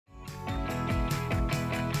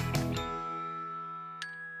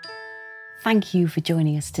Thank you for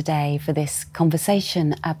joining us today for this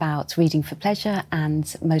conversation about reading for pleasure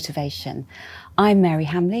and motivation. I'm Mary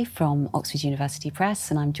Hamley from Oxford University Press,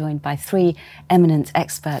 and I'm joined by three eminent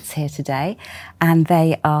experts here today. And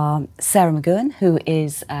they are Sarah McGeown, who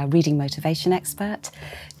is a reading motivation expert,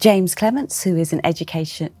 James Clements, who is an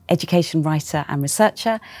education writer and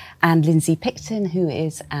researcher, and Lindsay Pickton, who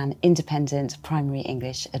is an independent primary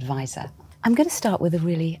English advisor. I'm going to start with a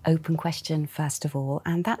really open question, first of all,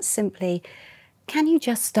 and that's simply, can you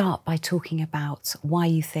just start by talking about why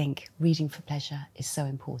you think reading for pleasure is so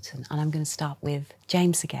important? And I'm going to start with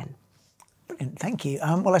James again. Brilliant, thank you.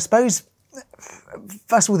 Well, I suppose,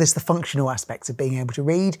 first of all, there's the functional aspects of being able to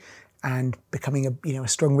read and becoming a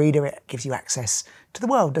strong reader. It gives you access to the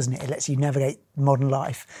world, doesn't it? It lets you navigate modern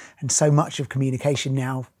life. And so much of communication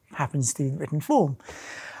now happens through written form.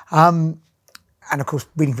 And of course,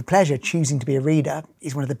 reading for pleasure, choosing to be a reader,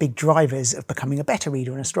 is one of the big drivers of becoming a better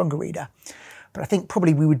reader and a stronger reader. But I think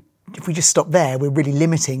probably if we just stop there, we're really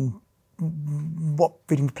limiting what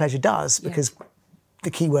reading for pleasure does, because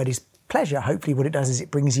the key word is pleasure. Hopefully what it does is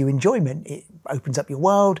it brings you enjoyment. It opens up your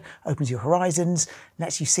world, opens your horizons,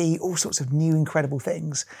 lets you see all sorts of new, incredible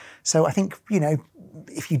things. So I think,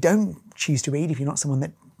 if you don't choose to read, if you're not someone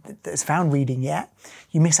that has found reading yet,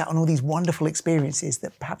 you miss out on all these wonderful experiences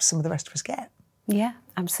that perhaps some of the rest of us get. Yeah,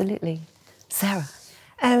 absolutely. Sarah?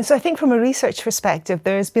 So I think from a research perspective,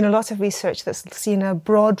 there's been a lot of research that's seen a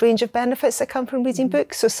broad range of benefits that come from reading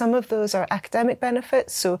books. So some of those are academic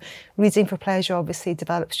benefits. So reading for pleasure obviously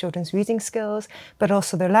develops children's reading skills, but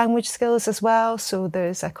also their language skills as well. So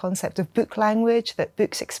there's a concept of book language, that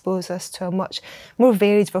books expose us to a much more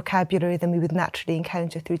varied vocabulary than we would naturally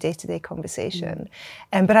encounter through day-to-day conversation.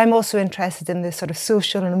 But I'm also interested in the sort of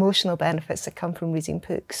social and emotional benefits that come from reading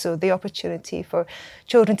books. So the opportunity for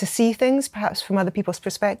children to see things perhaps from other people's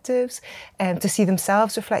perspectives, to see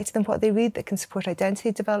themselves reflected in what they read, that can support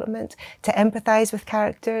identity development, to empathise with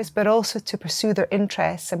characters, but also to pursue their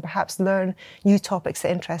interests and perhaps learn new topics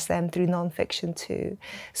that interest them through non-fiction too.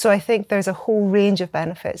 So I think there's a whole range of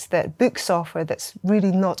benefits that books offer that's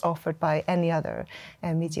really not offered by any other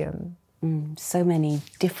medium. So many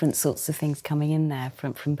different sorts of things coming in there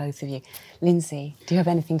from both of you. Lindsay, do you have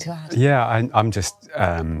anything to add? Yeah, I'm just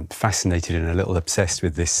fascinated and a little obsessed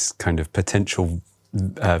with this kind of potential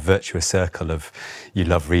virtuous circle of you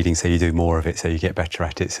love reading, so you do more of it, so you get better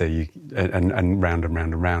at it, so you and round and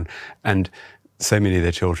round and round. And so many of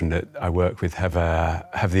the children that I work with have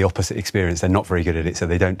the opposite experience. They're not very good at it, so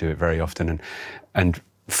they don't do it very often. And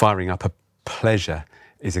firing up a pleasure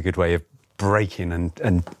is a good way of breaking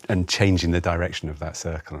and changing the direction of that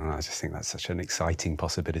circle. And I just think that's such an exciting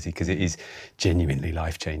possibility, because it is genuinely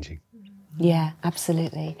life-changing. Yeah,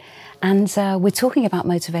 absolutely. And we're talking about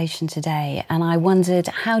motivation today, and I wondered,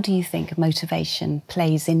 how do you think motivation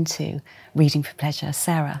plays into reading for pleasure?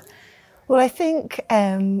 Sarah? Well, I think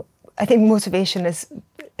motivation is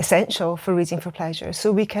essential for reading for pleasure.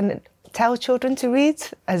 So we can tell children to read.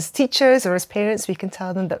 As teachers or as parents, we can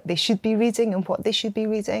tell them that they should be reading and what they should be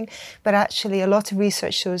reading. But actually, a lot of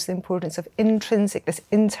research shows the importance of intrinsic, this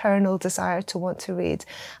internal desire to want to read.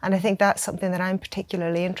 And I think that's something that I'm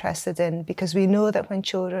particularly interested in, because we know that when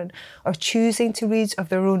children are choosing to read of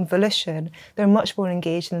their own volition, they're much more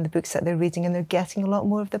engaged in the books that they're reading, and they're getting a lot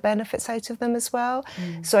more of the benefits out of them as well.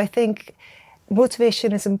 So I think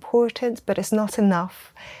motivation is important, but it's not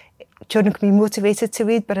enough. Children can be motivated to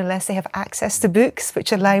read, but unless they have access to books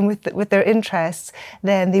which align with their interests,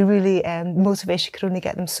 then they really, motivation can only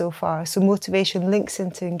get them so far. So motivation links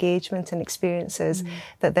into engagement and experiences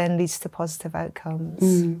that then leads to positive outcomes.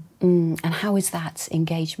 And how is that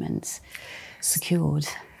engagement secured?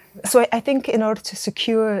 So I think in order to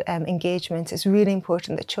secure engagement, it's really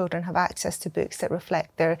important that children have access to books that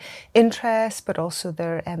reflect their interests, but also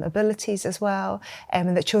their abilities as well,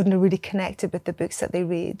 and that children are really connected with the books that they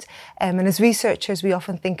read. And as researchers, we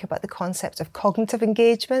often think about the concept of cognitive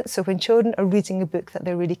engagement. So when children are reading a book that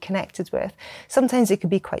they're really connected with, sometimes it can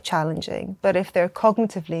be quite challenging, but if they're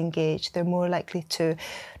cognitively engaged, they're more likely to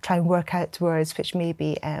try and work out words which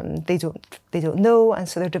maybe they don't know, and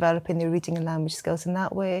so they're developing their reading and language skills in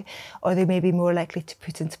that way. Or they may be more likely to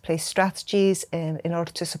put into place strategies in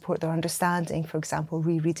order to support their understanding, for example,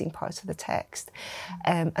 rereading parts of the text.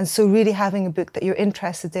 And so really having a book that you're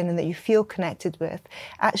interested in and that you feel connected with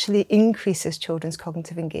actually increases children's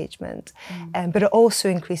cognitive engagement. But it also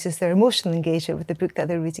increases their emotional engagement with the book that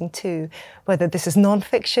they're reading too. Whether this is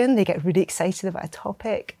non-fiction, they get really excited about a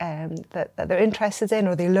topic that they're interested in,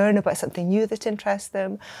 or they learn about something new that interests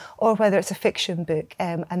them, or whether it's a fiction book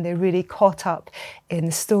and they're really caught up in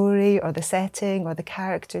the story or the setting or the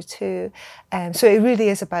character too. So it really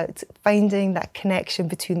is about finding that connection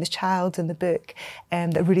between the child and the book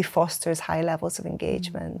that really fosters high levels of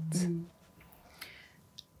engagement.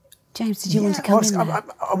 James, did you want to come in there?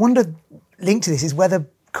 I wonder, linked to this, is whether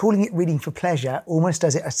calling it reading for pleasure almost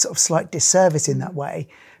does it a sort of slight disservice in that way,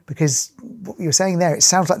 because what you were saying there, it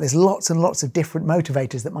sounds like there's lots and lots of different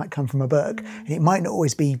motivators that might come from a book, and it might not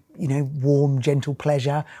always be, you know, warm, gentle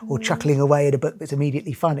pleasure or chuckling away at a book that's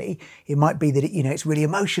immediately funny. It might be that it's really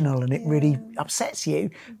emotional and it really upsets you,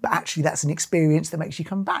 but actually that's an experience that makes you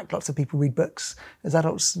come back. Lots of people read books as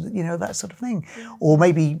adults, that sort of thing. Or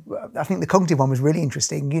maybe, I think the cognitive one was really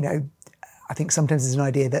interesting, I think sometimes there's an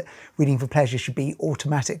idea that reading for pleasure should be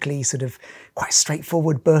automatically sort of quite a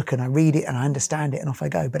straightforward book, and I read it and I understand it and off I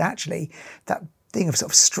go. But actually, that thing of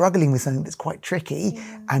sort of struggling with something that's quite tricky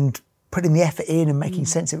and putting the effort in and making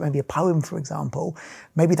sense of it, maybe a poem, for example,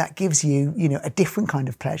 maybe that gives you, a different kind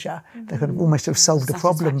of pleasure that kind of almost have solved a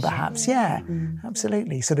problem, perhaps. Yeah,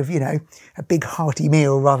 absolutely. Sort of, a big hearty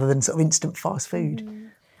meal rather than sort of instant fast food.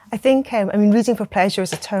 I think, reading for pleasure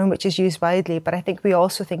is a term which is used widely, but I think we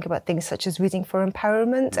also think about things such as reading for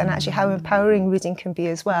empowerment and actually how empowering reading can be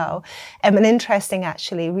as well. And interesting,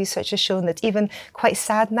 actually, research has shown that even quite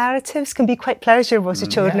sad narratives can be quite pleasurable to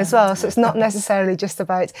children as well. So it's not necessarily just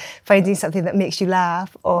about finding something that makes you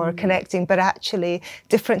laugh or connecting, but actually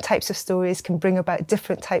different types of stories can bring about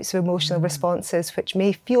different types of emotional responses, which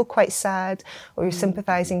may feel quite sad or you're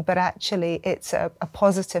sympathising, but actually it's a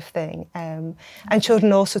positive thing. And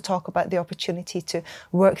children also talk about the opportunity to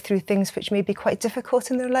work through things which may be quite difficult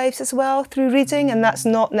in their lives as well through reading, and that's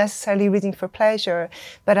not necessarily reading for pleasure,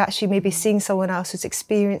 but actually maybe seeing someone else who's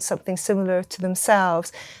experienced something similar to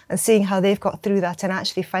themselves and seeing how they've got through that and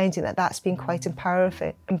actually finding that that's been quite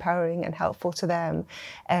empowering and helpful to them.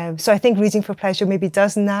 So I think reading for pleasure maybe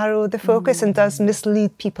does narrow the focus and does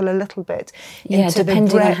mislead people a little bit. Into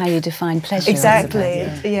depending on how you define pleasure. Exactly,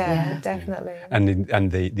 definitely.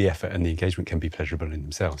 And the effort and the engagement can be pleasurable in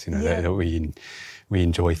themselves. That we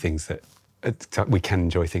enjoy things that we can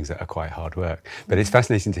enjoy things that are quite hard work. But it's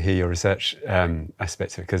fascinating to hear your research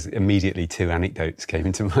aspects of it, because immediately two anecdotes came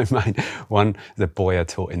into my mind. One, the boy I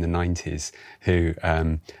taught in the 90s, who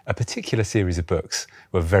a particular series of books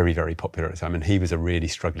were very, very popular at the time, and he was a really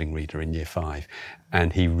struggling reader in year 5,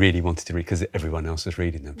 and he really wanted to read because everyone else was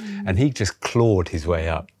reading them, and he just clawed his way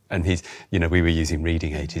up. And we were using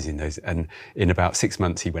reading ages in those, and in about 6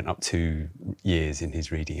 months he went up 2 years in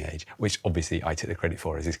his reading age, which obviously I took the credit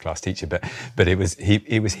for as his class teacher. But it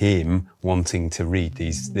was him wanting to read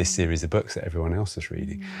this series of books that everyone else was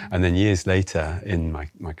reading. And then years later, in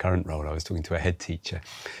my current role, I was talking to a head teacher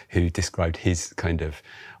who described his kind of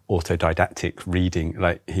autodidactic reading,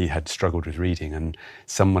 like he had struggled with reading, and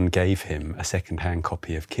someone gave him a second-hand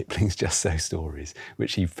copy of Kipling's Just So stories,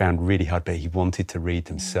 which he found really hard, but he wanted to read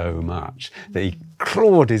them so much that he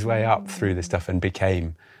clawed his way up through the stuff and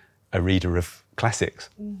became a reader of classics,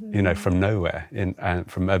 from nowhere,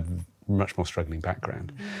 from a much more struggling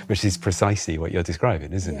background, which is precisely what you're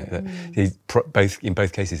describing, isn't it? That in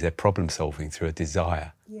both cases, they're problem solving through a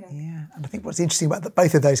desire. Yeah, and I think what's interesting about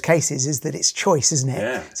both of those cases is that it's choice, isn't it?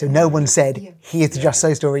 Yeah. So no one said, here's the Just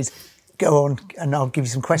So stories, go on, and I'll give you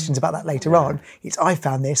some questions about that later on. It's, I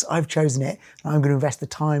found this, I've chosen it, and I'm going to invest the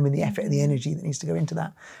time and the effort and the energy that needs to go into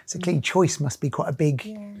that. So clearly choice must be quite a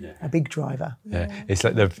big driver. Yeah, it's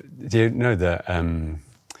like do you know the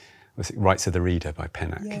Rights of the Reader by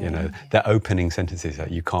Pennock? The opening sentences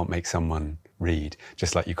that you can't make someone read,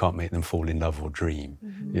 just like you can't make them fall in love or dream.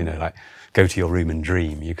 Like go to your room and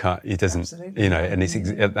dream. You can't. It doesn't. Absolutely.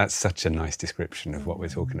 And that's such a nice description of what we're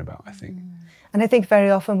talking about, I think. And I think very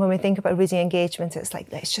often when we think about reading engagement, it's like,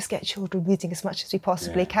 let's just get children reading as much as we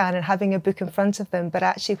possibly can and having a book in front of them. But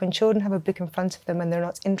actually, when children have a book in front of them and they're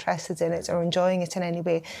not interested in it or enjoying it in any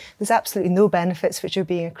way, there's absolutely no benefits which are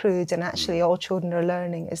being accrued. And actually, all children are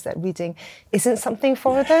learning is that reading isn't something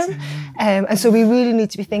for them. And so we really need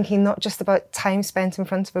to be thinking not just about time spent in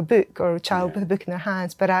front of a book or a child with a book in their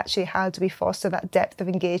hands, but actually how do we foster that depth of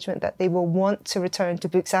engagement that they will want to return to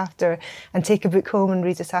books after and take a book home and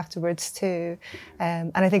read it afterwards too.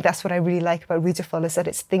 And I think that's what I really like about Readerful, is that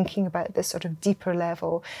it's thinking about this sort of deeper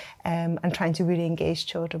level and trying to really engage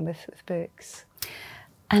children with books.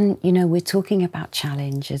 And, we're talking about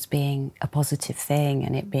challenge as being a positive thing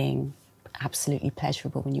and it being absolutely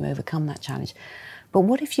pleasurable when you overcome that challenge. But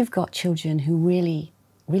what if you've got children who really,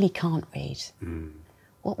 really can't read?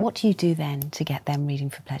 What do you do then to get them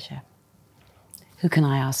reading for pleasure? Who can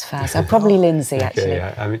I ask first? Probably Lindsay,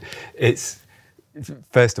 actually. It's,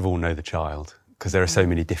 first of all, know the child. because there are so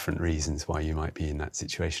many different reasons why you might be in that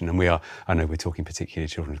situation. And I know we're talking particularly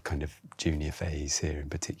children of kind of junior phase here in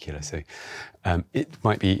particular. So it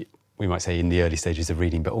might be, we might say in the early stages of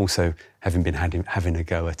reading, but also having a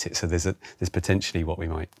go at it. So there's potentially what we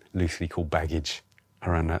might loosely call baggage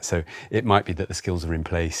around that. So it might be that the skills are in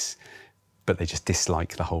place, but they just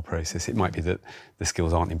dislike the whole process. It might be that the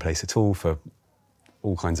skills aren't in place at all for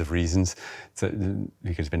all kinds of reasons. So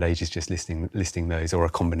you could spend ages just listing those, or a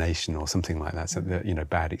combination or something like that. So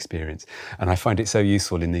bad experience. And I find it so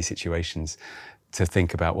useful in these situations to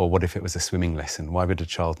think about, well, what if it was a swimming lesson? Why would a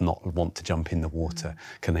child not want to jump in the water?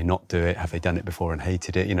 Can they not do it? Have they done it before and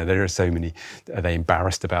hated it? There are so many. Are they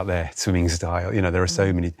embarrassed about their swimming style? There are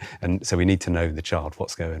so many. And so we need to know the child,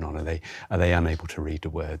 what's going on. Are they unable to read the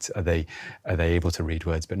words? Are they able to read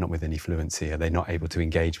words but not with any fluency? Are they not able to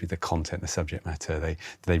engage with the content, the subject matter?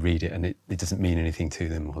 They read it and it doesn't mean anything to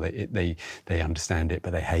them, or they understand it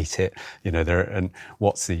but they hate it. And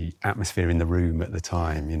what's the atmosphere in the room at the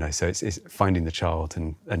time? So it's finding the child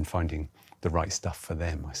and finding the right stuff for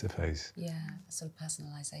them, I suppose. Yeah, sort of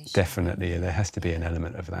personalisation. Definitely, there has to be an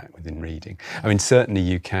element of that within reading. I mean, certainly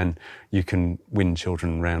you can win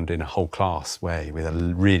children round in a whole class way with a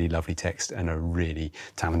really lovely text and a really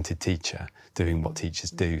talented teacher doing what teachers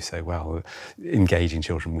do so well, engaging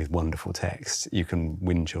children with wonderful text. You can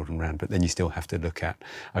win children round, but then you still have to look at,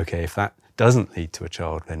 okay, if that doesn't lead to a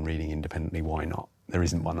child then reading independently, why not? There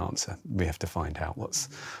isn't one answer. We have to find out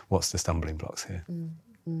what's the stumbling blocks here.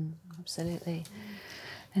 Absolutely.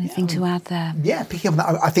 Anything to add there? Yeah, picking up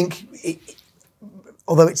on that, I think,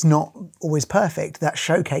 although it's not always perfect, that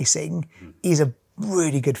showcasing is a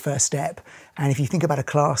really good first step. And if you think about a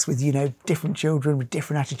class with, different children with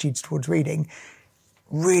different attitudes towards reading,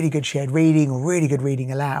 really good shared reading or really good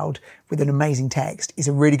reading aloud with an amazing text is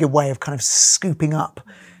a really good way of kind of scooping up,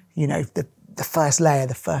 the first layer,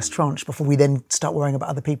 the first tranche, before we then start worrying about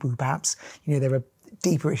other people who perhaps, there are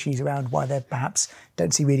deeper issues around why they perhaps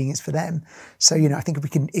don't see reading as for them. So, I think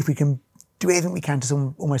if we can do everything we can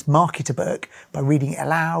to almost market a book by reading it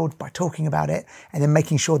aloud, by talking about it, and then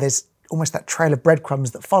making sure there's almost that trail of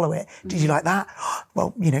breadcrumbs that follow it. Did you like that?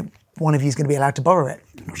 Well, one of you is going to be allowed to borrow it.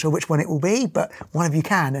 I'm not sure which one it will be, but one of you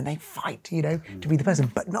can, and they fight, to be the person.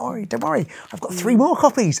 But no, don't worry, I've got 3 more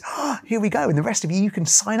copies. Here we go. And the rest of you can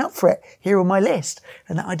sign up for it here on my list.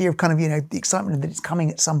 And that idea of kind of, the excitement that it's coming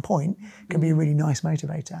at some point can be a really nice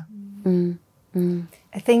motivator.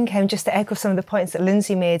 I think just to echo some of the points that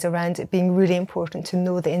Lindsay made around it being really important to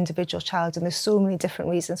know the individual child, and there's so many different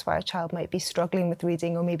reasons why a child might be struggling with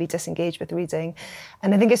reading or maybe disengaged with reading.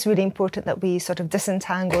 And I think it's really important that we sort of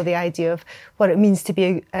disentangle the idea of what it means to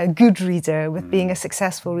be a good reader with being a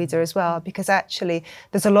successful reader as well, because actually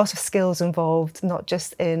there's a lot of skills involved, not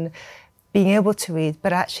just in being able to read,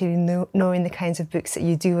 but actually knowing the kinds of books that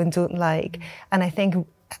you do and don't like. And I think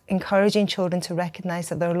encouraging children to recognise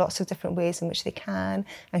that there are lots of different ways in which they can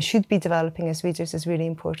and should be developing as readers is really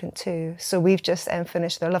important too. So we've just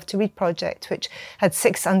finished the Love to Read project, which had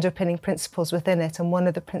 6 underpinning principles within it, and one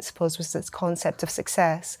of the principles was this concept of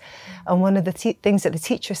success. And one of the things that the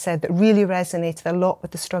teacher said that really resonated a lot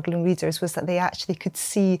with the struggling readers was that they actually could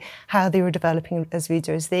see how they were developing as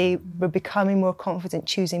readers. They were becoming more confident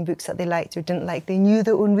choosing books that they liked or didn't like. They knew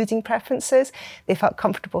their own reading preferences. They felt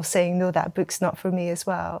comfortable saying, no, that book's not for me as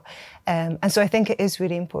well. And so I think it is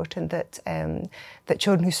really important that that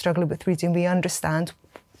children who struggle with reading, we understand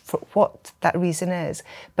for what that reason is,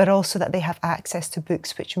 but also that they have access to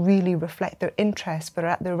books which really reflect their interests but are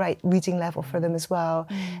at the right reading level for them as well.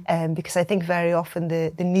 Because I think very often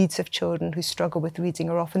the needs of children who struggle with reading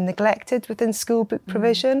are often neglected within school book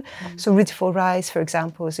provision. So Read for Rise, for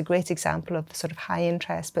example, is a great example of the sort of high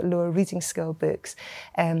interest but lower reading skill books.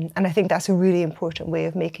 And I think that's a really important way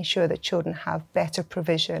of making sure that children have better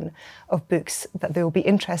provision of books that they will be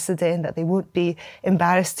interested in, that they won't be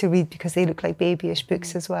embarrassed to read because they look like babyish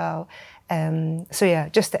books as well. So yeah,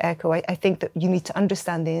 just to echo, I think that you need to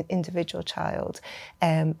understand the individual child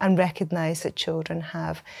and recognise that children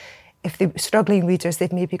have, if they're struggling readers,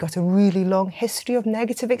 they've maybe got a really long history of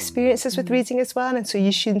negative experiences with reading as well, and so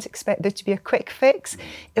you shouldn't expect there to be a quick fix.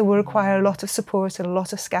 It will require a lot of support and a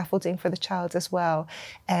lot of scaffolding for the child as well.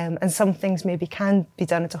 And some things maybe can be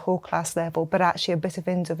done at a whole class level, but actually a bit of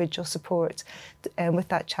individual support with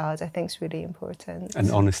that child I think is really important. And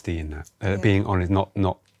honesty in that, being honest,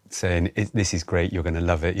 not saying this is great, you're going to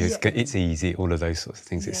love it, it's easy, all of those sorts of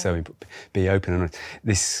things. It's so important. Be open and honest.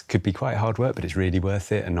 This could be quite hard work, but it's really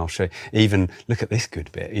worth it. And I'll show you, even look at this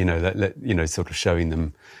good bit, sort of showing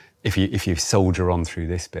them if you soldier on through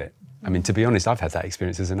this bit. I mean, to be honest, I've had that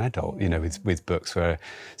experience as an adult, with books where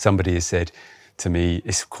somebody has said to me,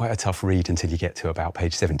 it's quite a tough read until you get to about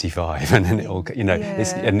page 75, and then it'll, you know,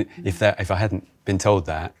 and if I hadn't been told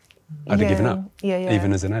that, I'd have given up,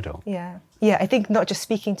 even as an adult. Yeah, I think not just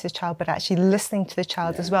speaking to the child, but actually listening to the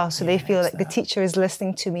child as well. So they feel like the teacher is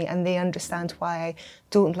listening to me and they understand why I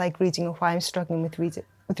don't like reading or why I'm struggling with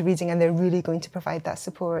reading, and they're really going to provide that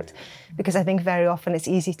support. Because I think very often it's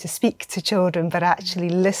easy to speak to children, but actually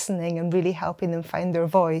listening and really helping them find their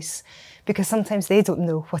voice, because sometimes they don't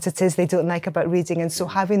know what it is they don't like about reading, and so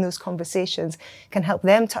having those conversations can help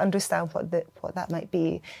them to understand what that might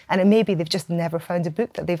be. And it may be they've just never found a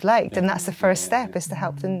book that they've liked, and that's the first step, is to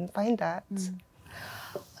help them find that.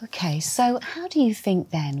 Okay, so how do you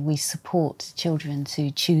think then we support children to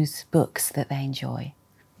choose books that they enjoy?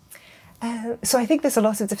 So I think there's a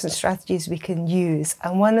lot of different strategies we can use,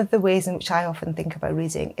 and one of the ways in which I often think about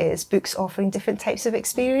reading is books offering different types of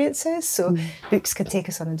experiences. So books can take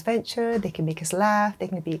us on adventure, they can make us laugh, they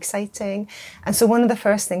can be exciting. And so one of the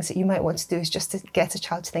first things that you might want to do is just to get a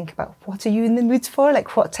child to think about, what are you in the mood for?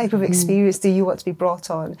 Like, what type of experience do you want to be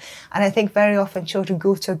brought on? And I think very often children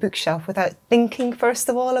go to a bookshelf without thinking, first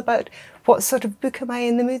of all, about what sort of book am I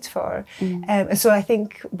in the mood for? And so I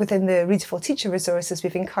think within the Read for Teacher resources,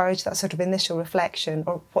 we've encouraged that sort of initial reflection,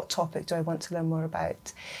 or what topic do I want to learn more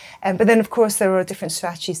about? But then, of course, there are different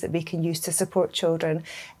strategies that we can use to support children.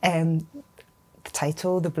 The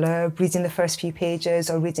title, the blurb, reading the first few pages,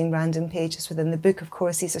 or reading random pages within the book. Of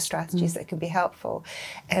course, these are strategies that can be helpful.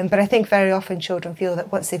 But I think very often children feel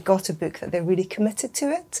that once they've got a book, that they're really committed to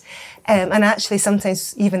it. And actually,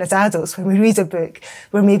 sometimes even as adults, when we read a book,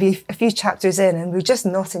 we're maybe a few chapters in and we're just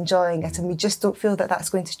not enjoying it, and we just don't feel that that's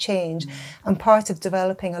going to change. And part of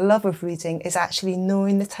developing a love of reading is actually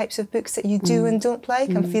knowing the types of books that you do and don't like,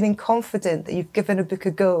 and feeling confident that you've given a book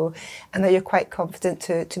a go, and that you're quite confident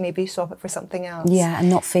to maybe swap it for something else. Yeah, and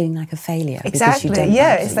not feeling like a failure. Exactly, Because you don't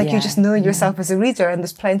like it's it. like you just know yourself as a reader, and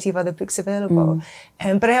there's plenty of other books available.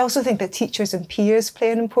 But I also think that teachers and peers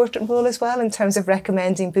play an important role as well in terms of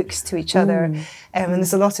recommending books to each other. And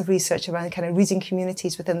there's a lot of research around kind of reading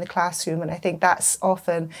communities within the classroom, and I think that's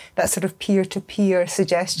often, that sort of peer-to-peer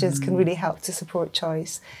suggestions can really help to support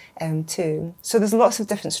choice too. So there's lots of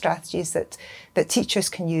different strategies that teachers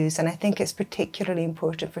can use, and I think it's particularly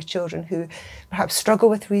important for children who perhaps struggle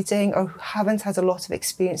with reading or who haven't had a lot of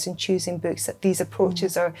experience in choosing books, that these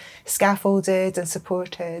approaches are scaffolded and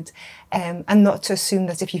supported, and not to assume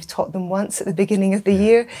that if you've taught them once at the beginning of the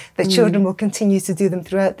year, that children will continue to do them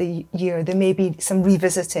throughout the year. There may be some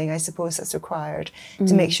revisiting, I suppose, that's required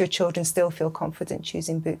to make sure children still feel confident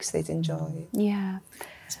choosing books they'd enjoy. Yeah.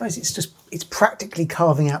 I suppose it's practically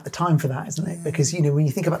carving out the time for that, isn't it? Because, you know, when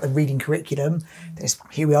you think about the reading curriculum, there's,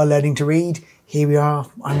 here we are learning to read, here we are,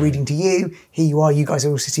 I'm reading to you, here you are, you guys are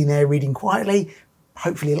all sitting there reading quietly,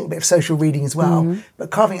 hopefully a little bit of social reading as well, but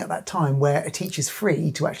carving out that time where a teacher's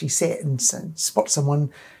free to actually sit and spot someone,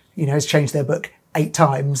 you know, has changed their book 8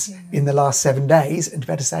 times in the last 7 days, and to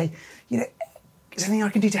better say, you know, is there anything I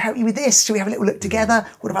can do to help you with this? Shall we have a little look together?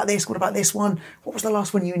 What about this? What about this one? What was the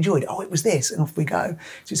last one you enjoyed? Oh, it was this, and off we go.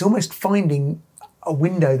 So it's almost finding a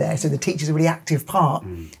window there, so the teacher's a really active part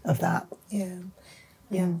of that. And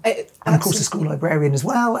of course the school librarian as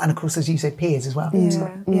well, and of course, as you said, peers as well.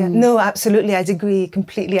 No, absolutely, I'd agree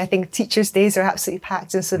completely. I think teachers' days are absolutely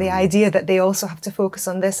packed, and so the idea that they also have to focus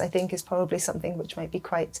on this, I think, is probably something which might be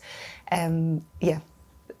quite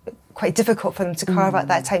quite difficult for them to carve out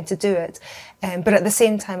that time to do it. But at the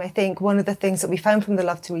same time, I think one of the things that we found from the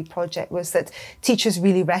Love to Read project was that teachers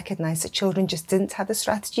really recognised that children just didn't have the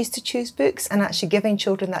strategies to choose books, and actually giving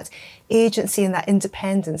children that agency and that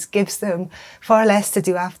independence gives them far less to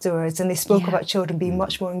do afterwards. And they spoke about children being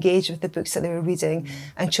much more engaged with the books that they were reading,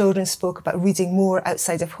 and children spoke about reading more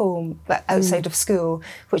outside of home, but outside of school,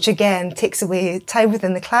 which again takes away time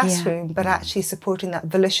within the classroom, but actually supporting that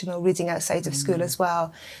volitional reading outside of school as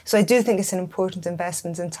well. So I do think it's an important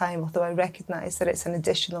investment in time, although I recognise that it's an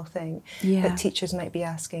additional thing that teachers might be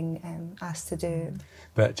asked to do.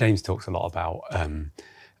 But James talks a lot about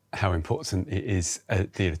how important it is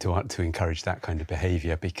to encourage that kind of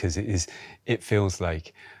behaviour, because it feels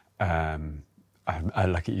like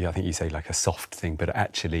I think you say like a soft thing, but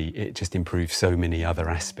actually it just improves so many other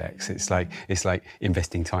aspects. It's like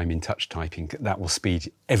investing time in touch typing. That will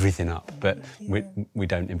speed everything up, but we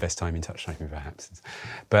don't invest time in touch typing perhaps.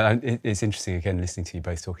 But it's interesting again listening to you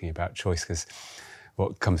both talking about choice, because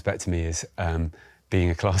what comes back to me is being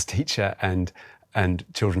a class teacher and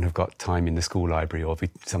children have got time in the school library, or we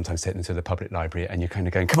sometimes take them to the public library, and you're kind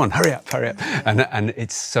of going, come on, hurry up. And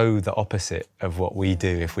it's so the opposite of what we do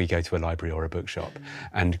if we go to a library or a bookshop.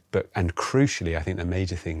 And crucially, I think the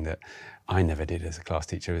major thing that I never did as a class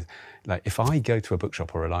teacher, is like, if I go to a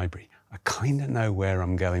bookshop or a library, I kind of know where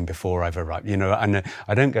I'm going before I've arrived. You know, and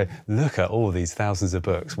I don't go, look at all these thousands of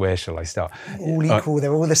books, where shall I start? All equal,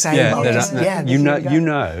 they're all the same. You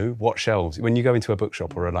know what shelves, when you go into a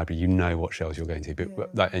bookshop or a library, you know what shelves you're going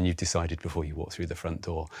to, and you've decided before you walk through the front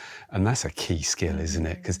door. And that's a key skill, isn't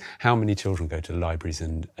it? Because how many children go to libraries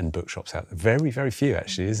and bookshops out there? Very, very few,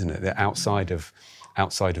 actually, isn't it? They're outside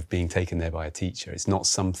of being taken there by a teacher. It's not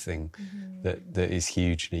something that is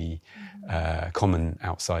hugely common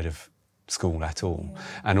outside of school at all.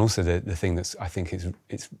 And also the thing that's, I think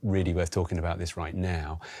it's really worth talking about this right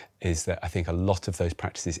now, is that I think a lot of those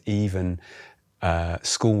practices, even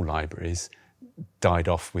school libraries, died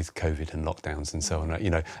off with COVID and lockdowns and so on. You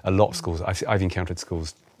know, a lot of schools, I've encountered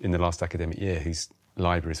schools in the last academic year whose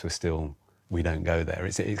libraries were still, we don't go there.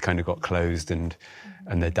 It's kind of got closed and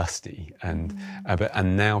they're dusty. And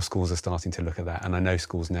now schools are starting to look at that. And I know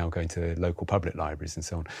schools now going to local public libraries and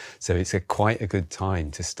so on. So it's quite a good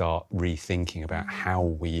time to start rethinking about how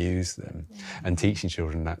we use them and teaching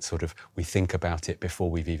children that sort of, we think about it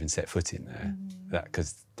before we've even set foot in there.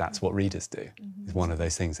 Because that's what readers do. It's one of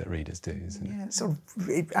those things that readers do, isn't it?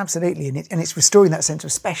 Yeah, absolutely. And it's restoring that sense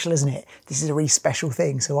of special, isn't it? This is a really special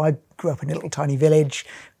thing. So I grew up in a little tiny village.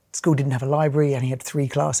 School didn't have a library, only had 3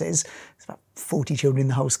 classes. It's about 40 children in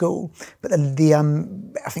the whole school. But I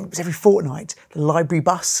think it was every fortnight, the library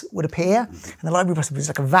bus would appear. And the library bus was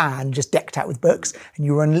like a van just decked out with books. And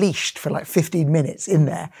you were unleashed for like 15 minutes in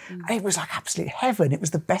there. And it was like absolute heaven. It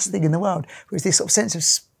was the best thing in the world. It was this sort of sense of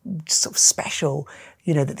sort of special,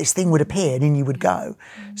 you know, that this thing would appear and in you would go.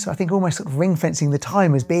 So I think almost sort of ring fencing the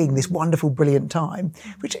time as being this wonderful, brilliant time,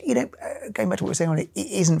 which, you know, going back to what we were saying on it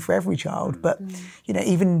isn't for every child, but, you know,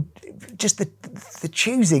 even just the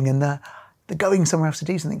choosing and the going somewhere else to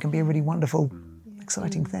do something can be a really wonderful,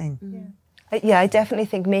 exciting thing. Yeah, I definitely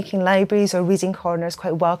think making libraries or reading corners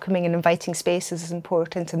quite welcoming and inviting spaces is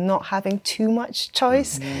important, and not having too much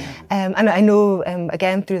choice. And I know,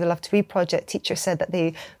 again, through the Love to Read project, teachers said that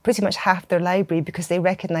they pretty much halved their library because they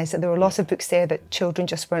recognised that there were lots of books there that children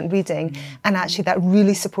just weren't reading. And actually that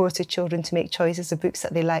really supported children to make choices of books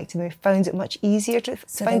that they liked, and they found it much easier to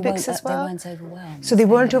find books as well. They weren't overwhelmed. So they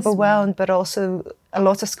weren't overwhelmed, but also a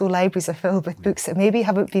lot of school libraries are filled with books that maybe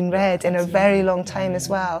haven't been read in a very long time as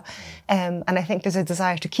well. And I think there's a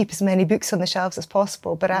desire to keep as many books on the shelves as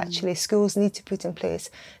possible, but actually schools need to put in place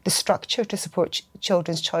the structure to support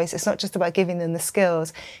children's choice. It's not just about giving them the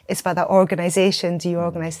skills, it's about that organisation. Do you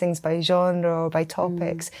organise things by genre or by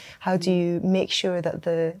topics? How do you make sure that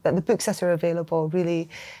the books that are available really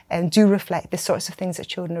do reflect the sorts of things that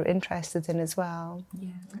children are interested in as well?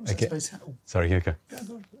 Okay. Sorry, here you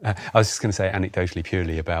go. I was just going to say anecdotally,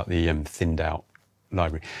 purely about the thinned out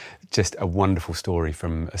library. Just a wonderful story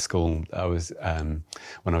from a school. I was when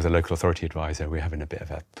I was a local authority advisor, we were having a bit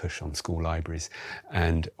of a push on school libraries,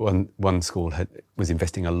 and one school was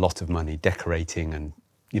investing a lot of money decorating and,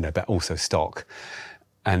 you know, but also stock.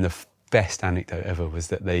 And the best anecdote ever was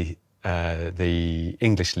that the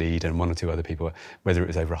English lead and 1 or 2 other people, whether it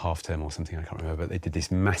was over a half term or something, I can't remember, but they did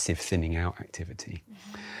this massive thinning out activity.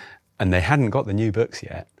 And they hadn't got the new books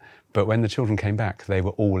yet. But when the children came back, they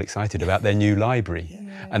were all excited about their new library.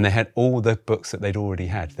 And they had all the books that they'd already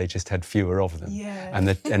had. They just had fewer of them.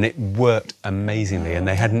 And it worked amazingly. And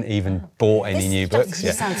they hadn't even bought any new books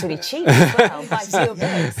yet. This sounds really cheap as well, buy fewer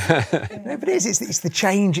books. No, but it is. It's the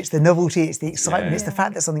change, it's the novelty, it's the excitement, it's the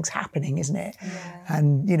fact that something's happening, isn't it?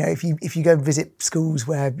 And, you know, if you go and visit schools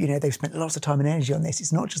where, you know, they've spent lots of time and energy on this,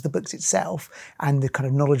 it's not just the books itself and the kind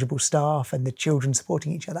of knowledgeable staff and the children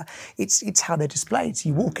supporting each other. It's how they're displayed. So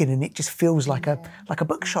you walk in and it just feels like a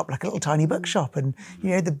bookshop, like a little tiny bookshop, and,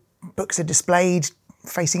 you know, the books are displayed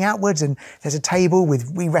facing outwards, and there's a table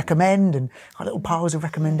with we recommend and our little piles of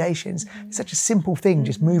recommendations. It's such a simple thing,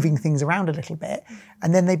 just moving things around a little bit,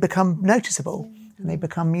 and then they become noticeable and they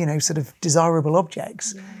become, you know, sort of desirable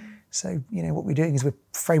objects. So, you know, what we're doing is we're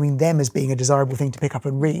framing them as being a desirable thing to pick up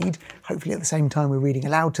and read. Hopefully at the same time we're reading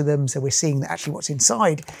aloud to them, so we're seeing that actually what's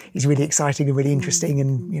inside is really exciting and really interesting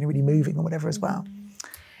and, you know, really moving or whatever as well.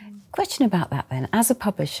 Question about that then. As a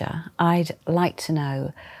publisher, I'd like to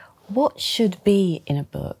know what should be in a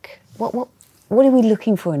book. What are we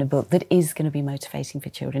looking for in a book that is going to be motivating for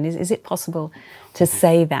children? Is it possible to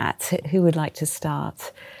say that? Who would like to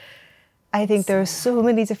start? I think there are so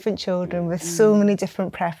many different children with so many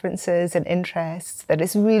different preferences and interests that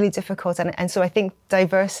it's really difficult. And so I think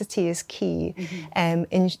diversity is key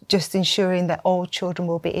in just ensuring that all children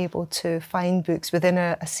will be able to find books within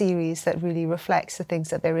a series that really reflects the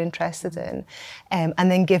things that they're interested in. And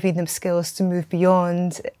then giving them skills to move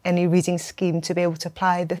beyond any reading scheme to be able to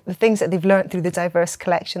apply the things that they've learned through the diverse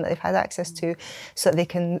collection that they've had access to, so that they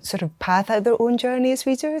can sort of path out their own journey as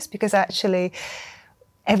readers. Because actually,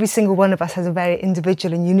 every single one of us has a very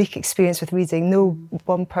individual and unique experience with reading. No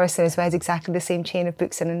one person has read exactly the same chain of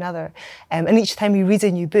books in another. And each time we read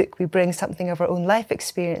a new book, we bring something of our own life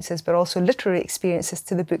experiences, but also literary experiences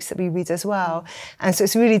to the books that we read as well. And so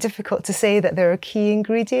it's really difficult to say that there are key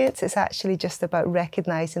ingredients. It's actually just about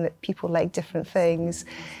recognising that people like different things.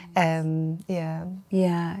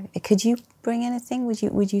 Yeah. Could you bring anything?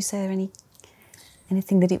 Would you say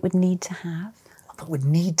anything that it would need to have? That would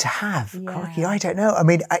need to have. Yeah. Crikey, I don't know. I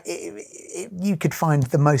mean, you could find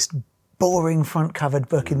the most boring front-covered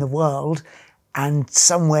book in the world, and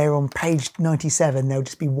somewhere on page 97 there'll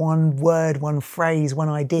just be one word, one phrase, one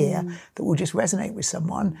idea that will just resonate with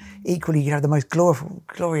someone. Equally, you have the most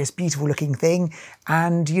glorious, beautiful-looking thing,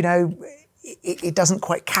 and it doesn't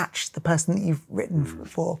quite catch the person that you've written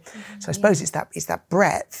for. So I suppose it's that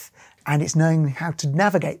breadth. And it's knowing how to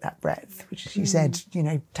navigate that breadth, which, as you said,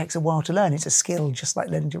 takes a while to learn. It's a skill, just like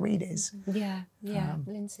learning to read is. Yeah.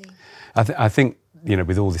 Lindsay? I think,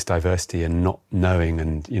 with all this diversity and not knowing,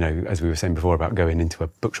 and, as we were saying before about going into a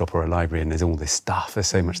bookshop or a library and there's all this stuff, there's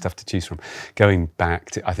so much stuff to choose from. Going back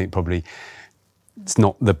to, I think probably, it's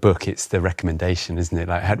not the book, it's the recommendation, isn't it?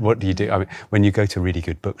 Like, what do you do? I mean, when you go to really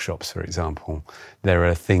good bookshops, for example, there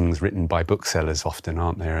are things written by booksellers often,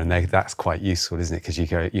 aren't there? And that's quite useful, isn't it? Because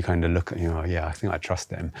you kind of look at, yeah, I think I trust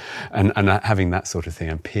them. And having that sort of thing,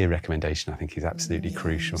 and peer recommendation, I think, is absolutely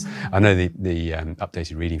crucial. I know the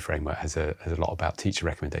updated reading framework has a lot about teacher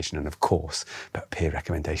recommendation, and of course, but peer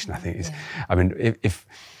recommendation, I think, is, I mean, if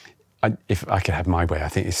I could have my way, I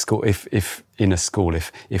think if in a school,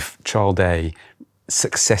 if child A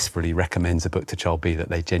successfully recommends a book to child B that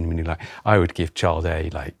they genuinely like, I would give child A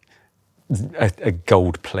like a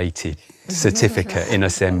gold-plated certificate in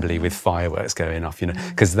assembly with fireworks going off,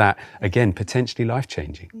 because that, again, potentially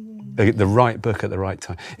life-changing. The right book at the right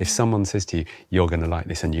time. If someone says to you, you're going to like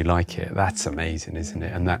this, and you like it, that's amazing, isn't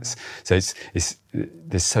it? And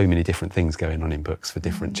there's so many different things going on in books for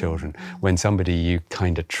different children. When somebody you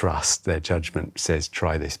kind of trust, their judgment says,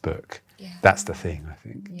 try this book, that's the thing, I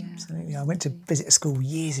think. Yeah. Absolutely. I went to visit a school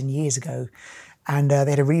years and years ago, and they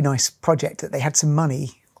had a really nice project that they had some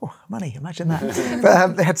money. Oh, money, imagine that.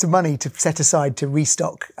 But they had some money to set aside to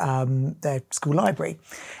restock their school library.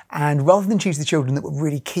 And rather than choose the children that were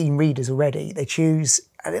really keen readers already, they choose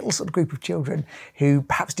a little sort of group of children who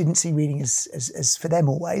perhaps didn't see reading as for them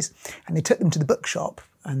always. And they took them to the bookshop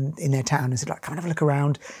and in their town and said, like, come and have a look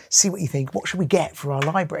around, see what you think, what should we get for our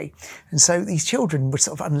library? And so these children were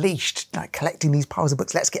sort of unleashed, like collecting these piles of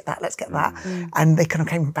books, let's get that. And they kind of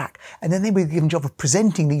came back. And then they were given the job of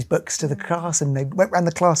presenting these books to the class, and they went around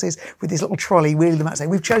the classes with this little trolley, wheeling them out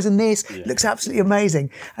saying, we've chosen this, it looks absolutely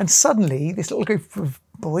amazing. And suddenly this little group of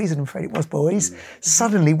boys, and I'm afraid it was boys,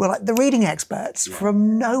 suddenly were like the reading experts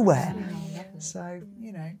from nowhere. So,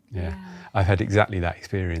 Yeah, I've had exactly that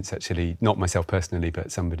experience, actually, not myself personally,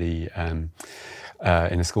 but somebody in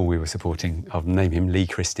a school we were supporting, I'll name him Lee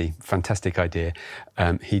Christie, fantastic idea.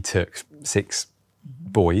 He took 6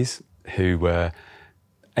 boys who were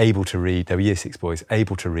able to read, they were year 6 boys,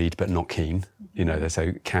 able to read but not keen, they're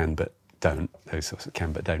so can but don't, those sorts of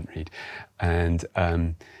can but don't read. And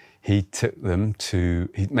he took them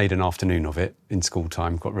he made an afternoon of it in school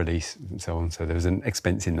time, got release and so on, so there was an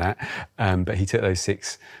expense in that. But he took those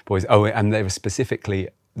 6 boys, and they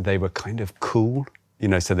were kind of cool,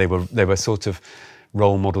 so they were sort of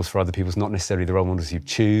role models for other people, not necessarily the role models you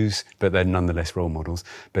choose, but they're nonetheless role models.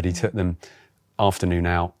 But he took them afternoon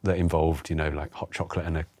out that involved, like hot chocolate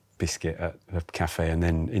and a biscuit at a cafe, and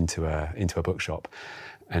then into a bookshop.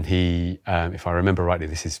 And he, if I remember rightly,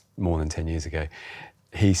 this is more than 10 years ago,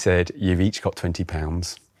 he said, you've each got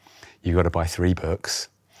 £20. You've got to buy 3 books,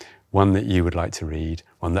 one that you would like to read,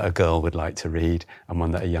 one that a girl would like to read, and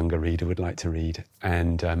one that a younger reader would like to read.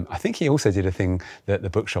 And I think he also did a thing that the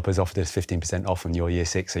bookshop has offered us 15% off on your year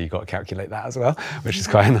 6, so you've got to calculate that as well, which is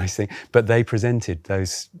quite a nice thing. But they presented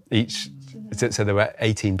those each, so there were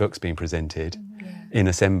 18 books being presented in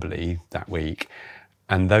assembly that week.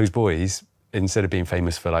 And those boys, instead of being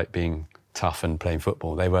famous for like being tough and playing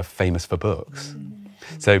football, they were famous for books.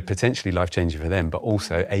 So potentially life-changing for them, but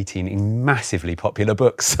also 18 massively popular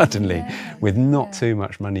books suddenly with not too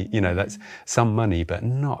much money. That's some money, but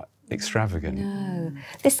not extravagant. No.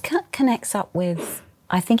 This connects up with,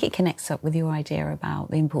 I think it connects up with your idea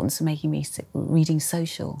about the importance of making reading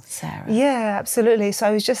social, Sarah. Yeah, absolutely. So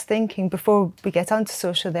I was just thinking, before we get onto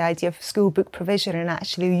social, the idea of school book provision, and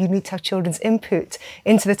actually you need to have children's input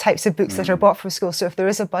into the types of books that are bought for school. So if there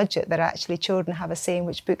is a budget, that actually children have a say in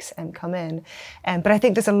which books come in. But I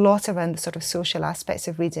think there's a lot around the sort of social aspects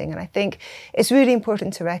of reading, and I think it's really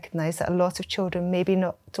important to recognise that a lot of children maybe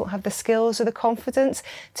don't have the skills or the confidence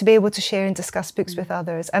to be able to share and discuss books with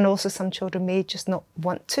others, and also some children may just not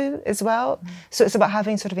want to as well. So it's about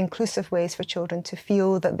having sort of inclusive ways for children to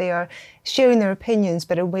feel that they are sharing their opinions,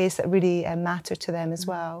 but in ways that really matter to them as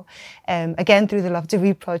well. Again, through the Love to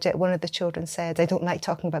Read project, one of the children said, I don't like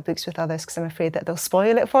talking about books with others because I'm afraid that they'll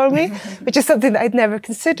spoil it for me, which is something that I'd never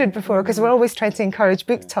considered before, because we're always trying to encourage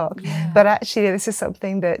book talk. But actually this is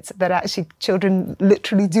something that actually children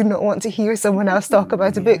literally do not want to hear someone else talk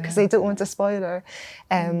about a book because they don't want a spoiler.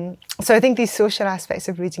 So I think these social aspects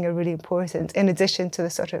of reading are really important, in addition to the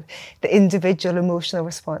sort of the individual emotional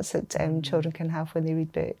response that children can have when they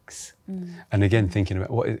read books. And again, thinking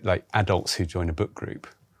about like adults who join a book group,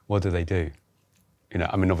 what do they do? You know,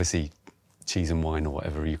 I mean, obviously cheese and wine or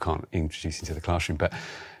whatever you can't introduce into the classroom, but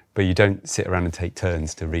you don't sit around and take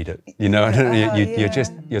turns to read it. You know,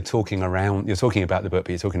 you're talking about the book, but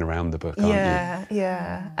you're talking around the book, aren't you?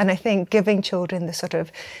 Yeah. And I think giving children the sort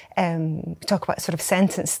of, talk about sort of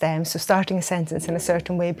sentence stems, so starting a sentence in a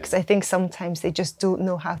certain way, because I think sometimes they just don't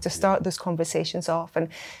know how to start those conversations off. And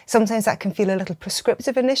sometimes that can feel a little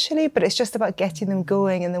prescriptive initially, but it's just about getting them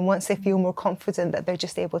going. And then once they feel more confident, that they're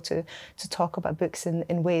just able to talk about books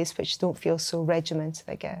in ways which don't feel so regimented,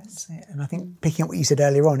 I guess. And I think picking up what you said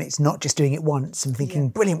earlier on, it's not just doing it once and thinking,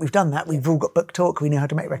 brilliant, we've done that, we've all got book talk, we know how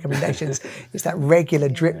to make recommendations. It's that regular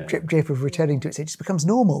drip of returning to it. So it just becomes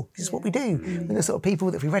normal. This is what we do. We're the sort of people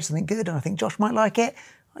that if we read something good and I think Josh might like it,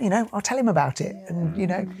 you know, I'll tell him about it. And, you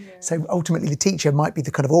know, so ultimately the teacher might be the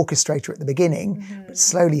kind of orchestrator at the beginning, but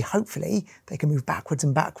slowly, hopefully, they can move backwards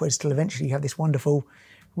and backwards till eventually you have this wonderful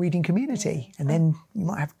reading community. And then you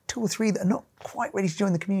might have 2 or 3 that are not quite ready to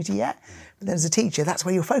join the community yet. But then as a teacher, that's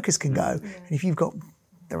where your focus can go. And if you've got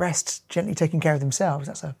the rest gently taking care of themselves,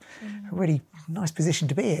 that's a really nice position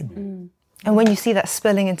to be in. And when you see that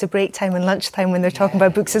spilling into break time and lunchtime when they're talking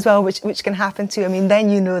about books as well, which can happen too, I mean, then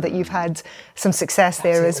you know that you've had some success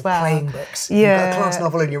there as well. Playing books. You've got a class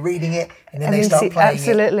novel and you're reading it, and then they start playing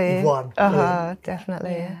it. You've won.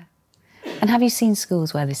 Definitely. Yeah. And have you seen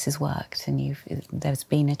schools where this has worked and there's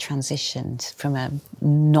been a transition from a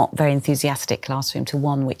not very enthusiastic classroom to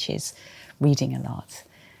one which is reading a lot?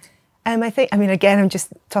 Again, I'm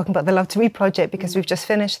just talking about the Love to Read project because we've just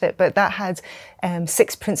finished it, but that had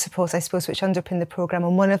 6 principles, I suppose, which underpin the programme,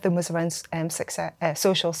 and one of them was around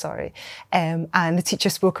social, and the teacher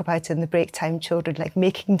spoke about it in the break time, children like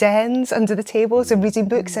making dens under the tables and reading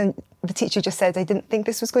books, and the teacher just said, I didn't think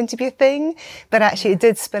this was going to be a thing, but actually it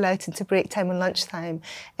did spill out into break time and lunchtime,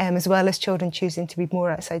 as well as children choosing to read more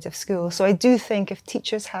outside of school. So I do think if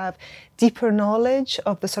teachers have deeper knowledge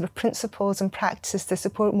of the sort of principles and practices to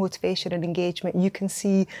support motivation and engagement, you can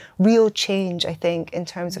see real change, I think, in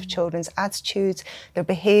terms of children's attitudes, their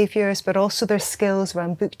behaviours, but also their skills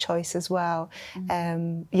around book choice as well.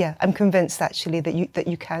 I'm convinced actually that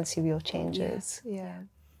you can see real changes.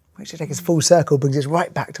 Which, to take us full circle, brings us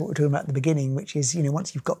right back to what we were talking about at the beginning, which is, you know,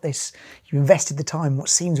 once you've got this, you've invested the time, what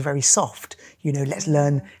seems very soft, you know, let's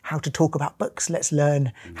learn how to talk about books, let's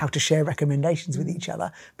learn how to share recommendations with each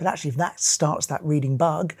other. But actually, if that starts that reading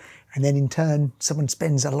bug, and then in turn, someone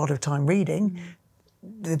spends a lot of time reading,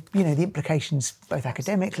 the implications, both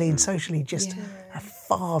academically and socially, just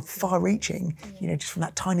are far-reaching, you know, just from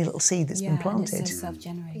that tiny little seed that's been planted. And it's so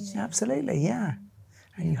self-generating. Absolutely,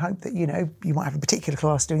 And you hope that, you know, you might have a particular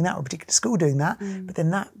class doing that or a particular school doing that, but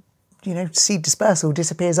then that, you know, seed dispersal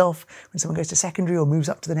disappears off when someone goes to secondary or moves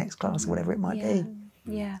up to the next class or whatever it might be.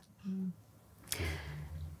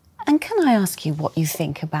 And can I ask you what you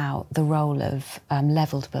think about the role of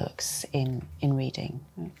levelled books in reading?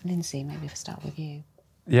 Lindsay, maybe if I start with you.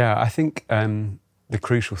 Yeah, I think the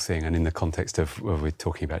crucial thing, and in the context of where we're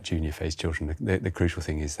talking about junior phase children, the crucial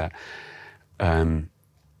thing is that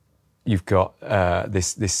you've got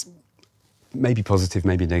this maybe positive,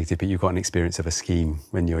 maybe negative, but you've got an experience of a scheme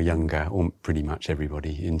when you're younger, or pretty much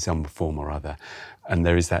everybody in some form or other. And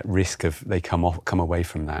there is that risk of they come away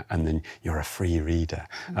from that and then you're a free reader.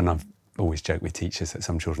 And I've always joked with teachers that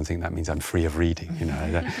some children think that means I'm free of reading. You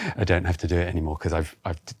know, I don't have to do it anymore because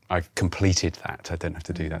I've completed that. I don't have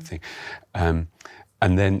to do that thing. And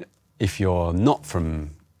then if you're not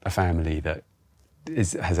from a family that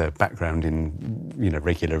has a background in, you know,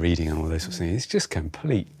 regular reading and all those sorts of things, it's just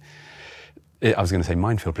complete I was going to say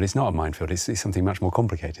minefield, but it's not a minefield. It's something much more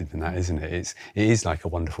complicated than that, isn't it? It is like a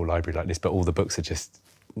wonderful library like this, but all the books are just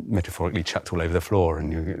metaphorically chucked all over the floor,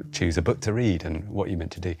 and you choose a book to read and what you're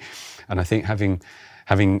meant to do. And I think having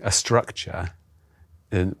a structure,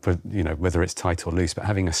 whether it's tight or loose, but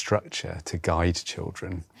having a structure to guide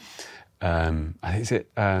children. I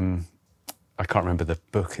can't remember the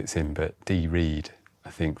book it's in, but Dee Reed,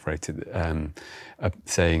 I think, wrote it,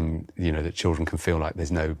 saying, that children can feel like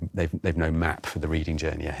they've no map for the reading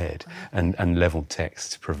journey ahead, and leveled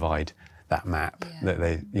texts provide that map that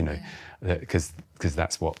they, because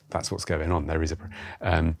that's what's going on. There is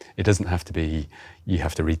it doesn't have to be you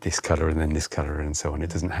have to read this colour and then this colour and so on.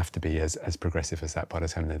 It doesn't have to be as progressive as that by the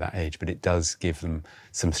time they're that age, but it does give them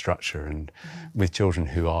some structure. And with children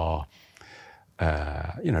who are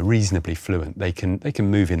reasonably fluent, they can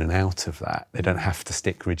move in and out of that. They don't have to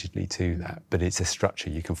stick rigidly to that, but it's a structure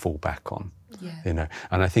you can fall back on. And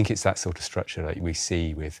I think it's that sort of structure that we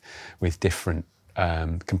see with different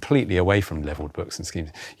completely away from levelled books and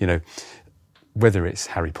schemes. Whether it's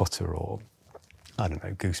Harry Potter or I don't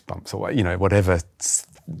know, Goosebumps or whatever.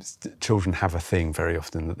 Children have a thing very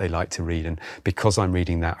often that they like to read, and because I'm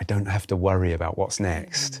reading that, I don't have to worry about what's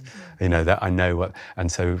next. That I know what,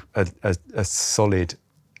 and so a solid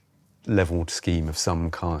levelled scheme of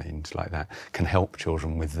some kind like that can help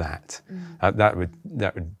children with that. That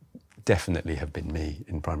would definitely have been me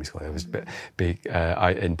in primary school. It was big.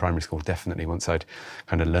 In primary school, definitely once I'd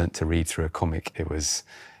kind of learnt to read through a comic, it was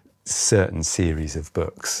certain series of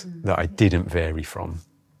books that I didn't vary from.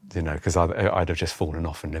 Because I'd have just fallen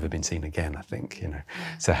off and never been seen again, I think,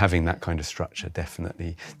 So having that kind of structure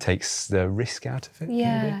definitely takes the risk out of it.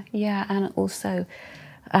 Yeah, and also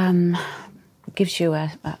gives you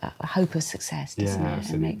a hope of success, doesn't it?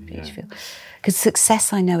 Absolutely. And makes you feel... Because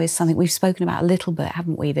success, I know, is something we've spoken about a little bit,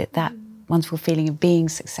 haven't we? That wonderful feeling of being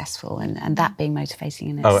successful and that being motivating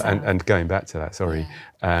in itself. And going back to that, sorry,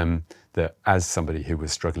 that as somebody who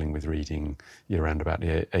was struggling with reading around about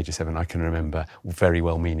the age of 7, I can remember very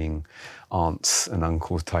well-meaning aunts and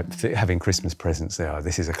uncles type having Christmas presents there.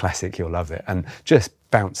 This is a classic, you'll love it. And just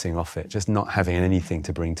bouncing off it, just not having anything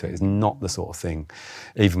to bring to it is not the sort of thing.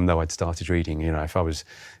 Even though I'd started reading,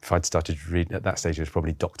 if I'd started to read at that stage, it was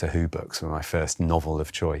probably Doctor Who books were my first novel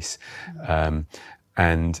of choice.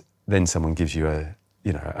 And then someone gives you a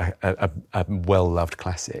well-loved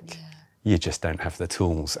classic. You just don't have the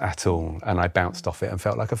tools at all. And I bounced off it and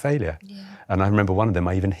felt like a failure. And I remember one of them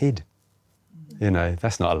I even hid.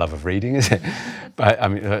 That's not a love of reading, is it? But I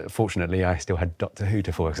mean, fortunately, I still had Doctor Who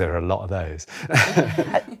to follow, because there are a lot of those.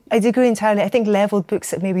 I'd agree entirely. I think levelled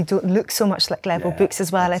books that maybe don't look so much like levelled books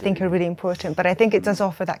as well, absolutely. I think are really important. But I think it does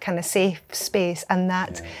offer that kind of safe space, and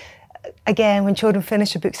that... Again, when children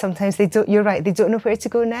finish a book, sometimes you're right, they don't know where to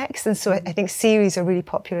go next. And so I think series are really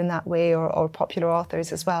popular in that way, or popular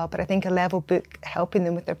authors as well. But I think a level book helping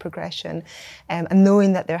them with their progression, and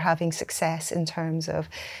knowing that they're having success in terms of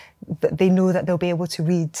that they know that they'll be able to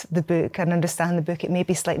read the book and understand the book. It may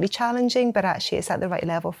be slightly challenging, but actually it's at the right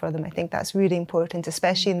level for them. I think that's really important,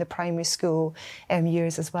 especially in the primary school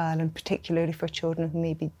years as well, and particularly for children who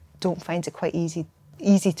maybe don't find it quite easy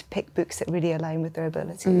to pick books that really align with their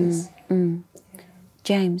abilities.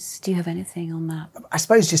 James, do you have anything on that? I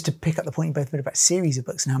suppose just to pick up the point you both made about series of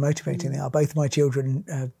books and how motivating they are. Both of my children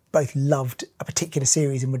both loved a particular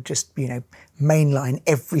series and would just, mainline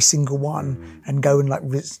every single one and go and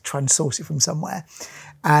try and source it from somewhere.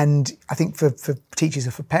 And I think for teachers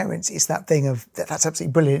or for parents, it's that thing of that's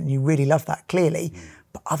absolutely brilliant and you really love that, clearly.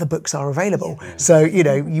 But other books are available. So,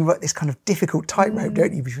 you write this kind of difficult tightrope,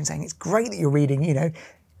 don't you, between saying it's great that you're reading,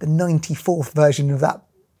 the 94th version of that,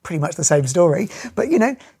 pretty much the same story. But,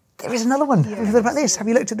 there is another one. Have you heard about this? Have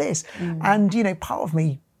you looked at this? And, part of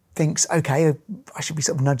me thinks, OK, I should be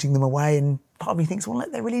sort of nudging them away. And part of me thinks, well,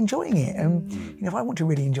 they're really enjoying it. And, if I want to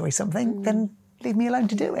really enjoy something, then leave me alone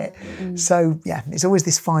to do it. So, it's always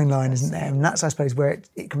this fine line, isn't there? And that's, I suppose, where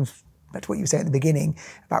it comes back to what you were saying at the beginning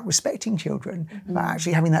about respecting children, about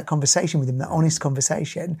actually having that conversation with them, that honest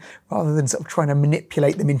conversation, rather than sort of trying to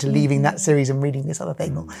manipulate them into leaving that series and reading this other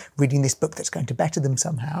thing or reading this book that's going to better them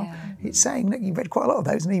somehow. It's saying, look, you've read quite a lot of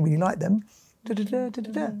those and you really like them.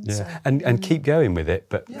 And keep going with it,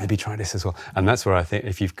 but maybe try this as well. And that's where I think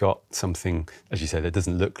if you've got something, as you say, that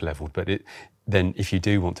doesn't look levelled, but then if you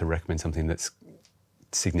do want to recommend something that's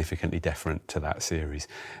significantly different to that series,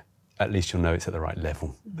 at least you'll know it's at the right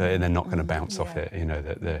level. They're not going to bounce off it.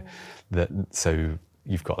 So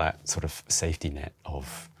you've got that sort of safety net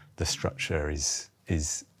of the structure is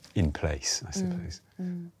in place, I suppose.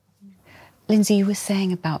 Lindsay, you were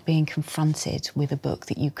saying about being confronted with a book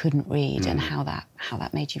that you couldn't read and how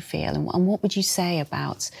that made you feel. And what would you say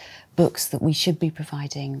about books that we should be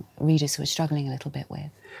providing readers who are struggling a little bit with?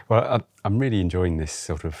 Well, I'm really enjoying this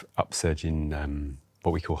sort of upsurge in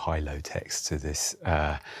what we call high-low text. So this,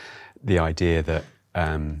 the idea that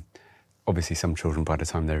obviously some children, by the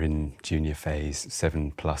time they're in junior phase,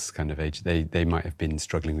 7+ kind of age, they might have been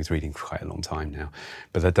struggling with reading for quite a long time now.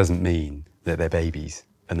 But that doesn't mean that they're babies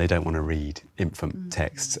and they don't want to read infant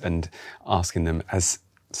texts. And asking them, as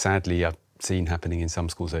sadly I've seen happening in some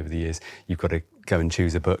schools over the years, you've got to go and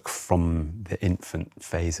choose a book from the infant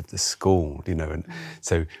phase of the school, you know, and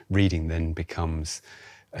so reading then becomes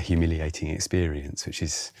a humiliating experience, which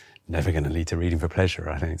is never going to lead to reading for pleasure,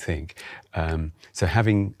 I don't think. So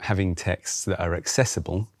having texts that are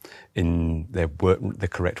accessible in their the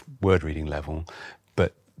correct word reading level,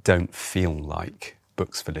 but don't feel like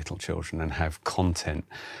books for little children, and have content,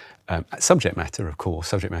 subject matter, of course,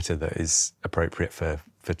 subject matter that is appropriate for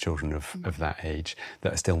children of that age,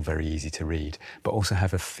 that are still very easy to read, but also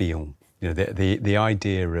have a feel. You know, the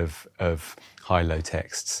idea of high-low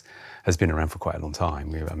texts has been around for quite a long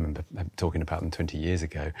time. I remember talking about them 20 years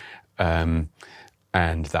ago. And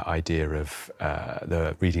that idea of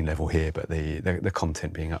the reading level here, but the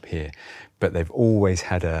content being up here. But they've always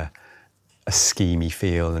had a schemy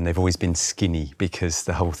feel, and they've always been skinny, because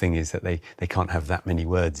the whole thing is that they can't have that many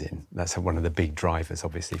words in. That's one of the big drivers,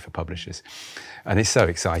 obviously, for publishers. And it's so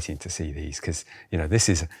exciting to see these, because, you know, this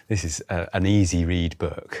is an easy read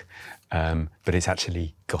book, but it's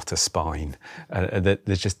actually got a spine.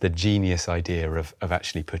 There's just the genius idea of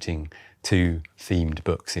actually putting two themed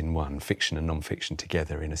books in one, fiction and non-fiction,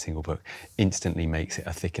 together in a single book, instantly makes it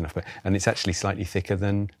a thick enough book. And it's actually slightly thicker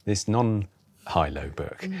than this high-low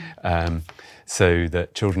book, so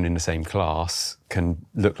that children in the same class can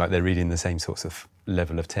look like they're reading the same sorts of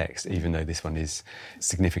level of text, even though this one is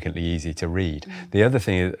significantly easy to read. The other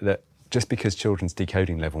thing is that just because children's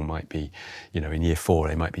decoding level might be, you know, in year 4,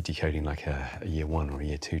 they might be decoding like a year 1 or a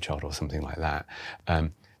year 2 child or something like that,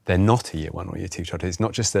 they're not a year 1 or year 2 child. It's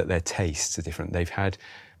not just that their tastes are different, they've had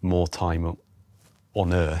more time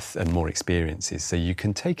on earth and more experiences, so you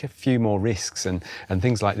can take a few more risks, and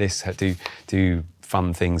things like this do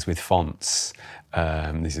fun things with fonts.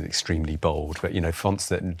 These are extremely bold, but, you know, fonts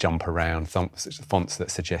that jump around, fonts that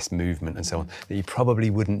suggest movement and so on, that you probably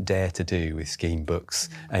wouldn't dare to do with scheme books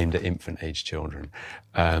aimed at infant age children.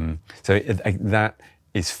 So that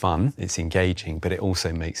is fun, it's engaging, but it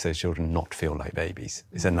also makes those children not feel like babies.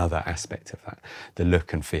 It's another aspect of that, the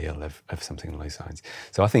look and feel of something along those lines.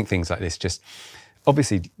 So I think things like this, just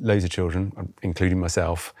obviously loads of children, including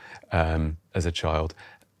myself as a child,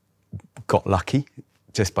 got lucky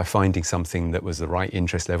just by finding something that was the right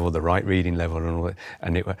interest level, the right reading level, and all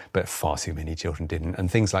that, but far too many children didn't.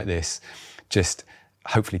 And things like this just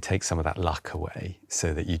hopefully take some of that luck away,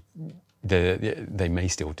 so that they may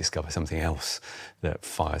still discover something else that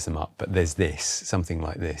fires them up. But there's something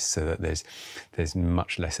like this, so that there's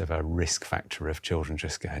much less of a risk factor of children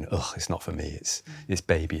just going, "Ugh, it's not for me. It's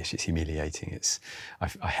babyish. It's humiliating.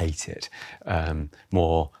 I hate it."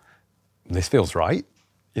 More, this feels right.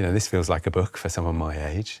 You know, this feels like a book for someone my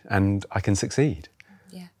age, and I can succeed.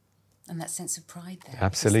 Yeah, and that sense of pride there.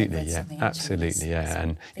 Absolutely, yeah, absolutely, yeah.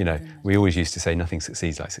 And, you know, we always used to say nothing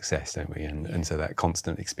succeeds like success, don't we? And so that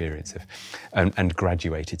constant experience of, and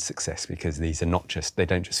graduated success, because these are not just, they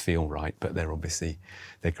don't just feel right, but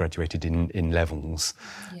they're graduated in levels,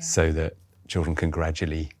 so that children can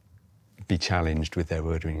gradually be challenged with their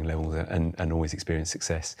word reading levels and always experience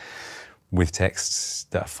success with texts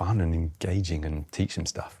that are fun and engaging and teach them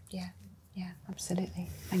stuff. Yeah, absolutely.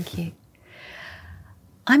 Thank you.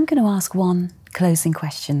 I'm going to ask one closing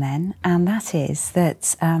question then, and that is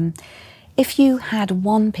that if you had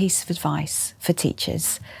one piece of advice for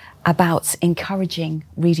teachers about encouraging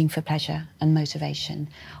reading for pleasure and motivation,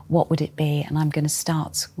 what would it be? And I'm going to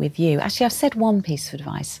start with you. Actually, I've said one piece of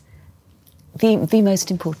advice. The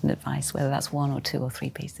most important advice, whether that's 1 or 2 or 3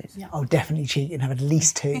 pieces. Yeah, I'll definitely cheat and have at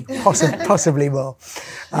least 2, possibly more.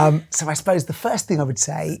 So I suppose the first thing I would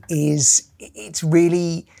say is it's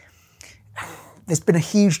really, there's been a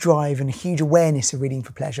huge drive and a huge awareness of reading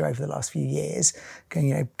for pleasure over the last few years,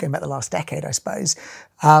 going back the last decade, I suppose.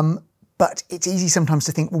 But it's easy sometimes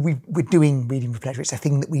to think, well, we're doing reading for pleasure. It's a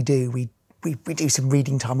thing that we do. We do some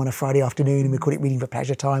reading time on a Friday afternoon and we call it reading for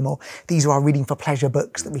pleasure time, or these are our reading for pleasure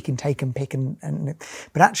books that we can take and pick.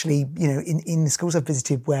 But actually, you know, in the schools I've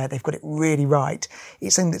visited where they've got it really right,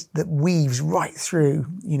 it's something that weaves right through,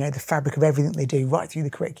 you know, the fabric of everything they do, right through the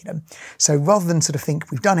curriculum. So rather than sort of think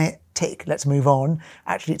we've done it, tick, let's move on.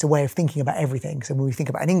 Actually, it's a way of thinking about everything. So when we think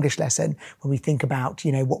about an English lesson, when we think about,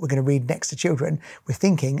 you know, what we're going to read next to children, we're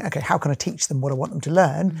thinking, okay, how can I teach them what I want them to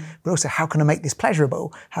learn? But also, how can I make this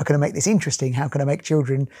pleasurable? How can I make this interesting? How can I make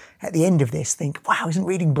children at the end of this think, wow, isn't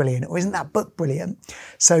reading brilliant? Or isn't that book brilliant?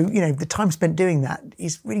 So, you know, the time spent doing that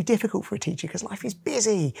is really difficult for a teacher because life is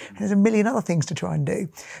busy and there's a million other things to try and do.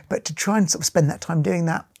 But to try and sort of spend that time doing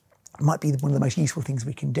that might be one of the most useful things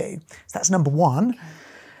we can do. So that's number one.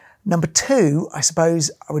 Number two, I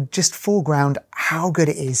suppose I would just foreground how good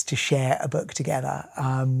it is to share a book together.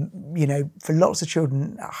 You know, for lots of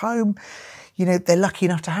children at home, you know, they're lucky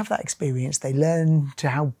enough to have that experience. They learn to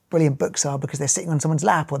how brilliant books are because they're sitting on someone's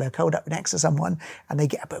lap or they're curled up next to someone and they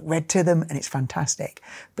get a book read to them and it's fantastic.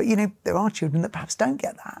 But, you know, there are children that perhaps don't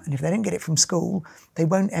get that. And if they don't get it from school, they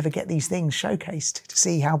won't ever get these things showcased to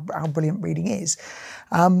see how brilliant reading is.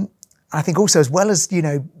 I think also, as well as, you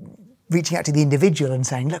know, reaching out to the individual and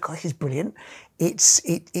saying, look, this is brilliant, it's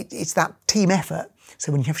that team effort.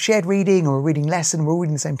 So when you have shared reading or a reading lesson, we're all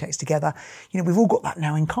reading the same text together, you know, we've all got that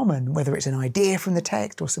now in common, whether it's an idea from the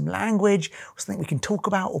text or some language or something we can talk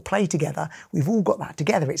about or play together, we've all got that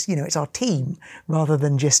together. It's, you know, it's our team rather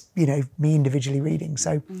than just, you know, me individually reading.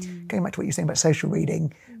 So going back to what you were saying about social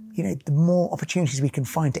reading, you know, the more opportunities we can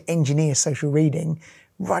find to engineer social reading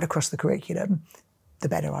right across the curriculum, the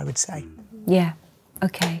better, I would say. Yeah.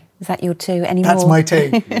 Okay. Is that your two? Any That's more? my two.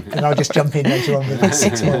 And I'll just jump in later on with the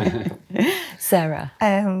six more. Sarah.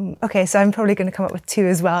 Okay, so I'm probably going to come up with two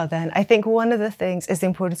as well then. I think one of the things is the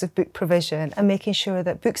importance of book provision and making sure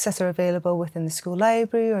that books that are available within the school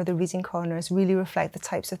library or the reading corners really reflect the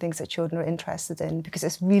types of things that children are interested in, because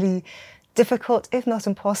it's really difficult, if not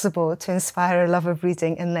impossible, to inspire a love of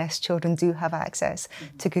reading unless children do have access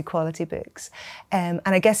to good quality books. And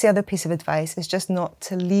I guess the other piece of advice is just not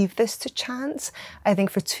to leave this to chance. I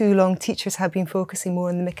think for too long teachers have been focusing more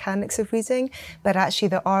on the mechanics of reading, but actually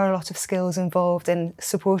there are a lot of skills involved in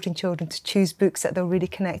supporting children to choose books that they'll really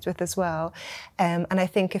connect with as well. And I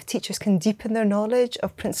think if teachers can deepen their knowledge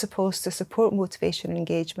of principles to support motivation and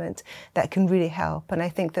engagement, that can really help. And I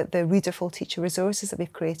think that the Readerful Teacher resources that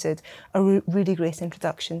we've created are a really great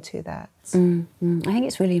introduction to that. I think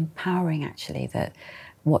it's really empowering, actually, that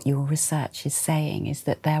what your research is saying is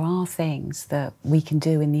that there are things that we can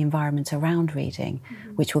do in the environment around reading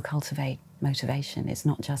which will cultivate motivation. It's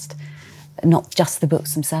not just the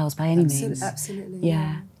books themselves by any means. Absolutely.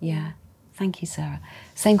 Yeah. Thank you, Sarah.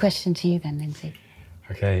 Same question to you then, Lindsay.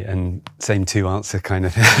 Okay, and same two answer kind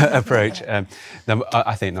of approach.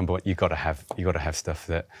 I think number one, you've got to have stuff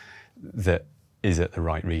that is at the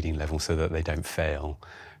right reading level so that they don't fail,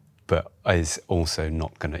 but is also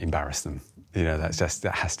not going to embarrass them. You know, that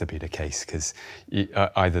has to be the case, because you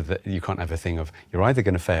can't have a thing of you're either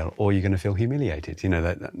going to fail or you're going to feel humiliated. You know,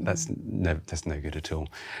 that's no good at all.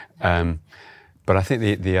 But I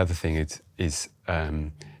think the other thing is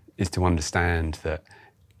to understand that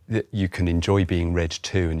you can enjoy being read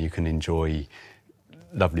to, and you can enjoy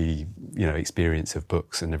lovely, you know, experience of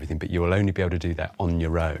books and everything, but you will only be able to do that on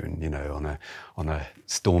your own, you know, on a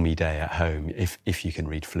stormy day at home, if you can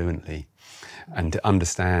read fluently, and to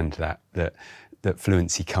understand that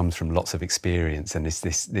fluency comes from lots of experience, and it's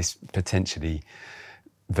this potentially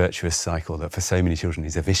virtuous cycle that for so many children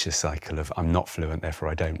is a vicious cycle of I'm not fluent, therefore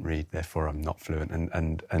I don't read, therefore I'm not fluent,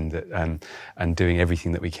 and doing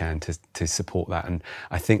everything that we can to support that. And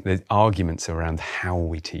I think the arguments around how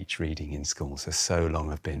we teach reading in schools for so long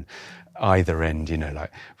have been either end, you know,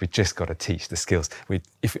 like we've just got to teach the skills.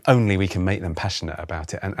 If only we can make them passionate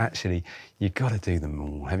about it. And actually, you've got to do them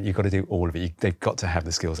all. You've got to do all of it. They've got to have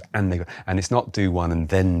the skills, and it's not do one and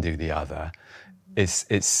then do the other. It's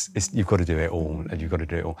you've got to do it all, and you've got to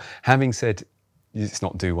do it all. Having said it's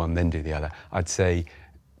not do one then do the other, I'd say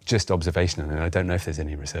just observational, and I don't know if there's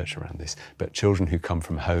any research around this, but children who come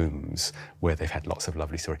from homes where they've had lots of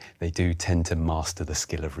lovely stories, they do tend to master the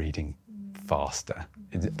skill of reading faster,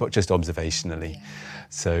 but just observationally.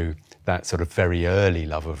 So that sort of very early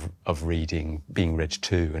love of reading, being read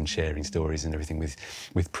to and sharing stories and everything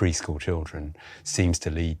with preschool children seems to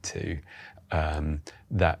lead to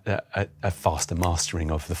a faster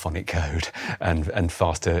mastering of the phonic code and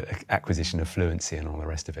faster acquisition of fluency and all the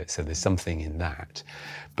rest of it. So there's something in that.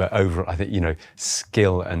 But overall, I think, you know,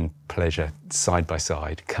 skill and pleasure side by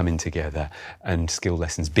side coming together, and skill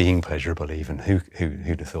lessons being pleasurable even.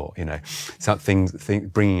 Who'd have thought, you know,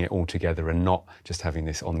 bringing it all together and not just having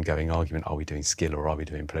this ongoing argument, are we doing skill or are we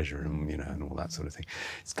doing pleasure, and, you know, and all that sort of thing.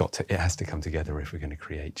 It has to come together if we're going to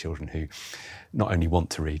create children who not only want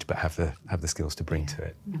to read but have the skills to bring to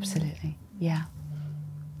it. Absolutely, yeah.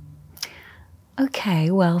 Okay,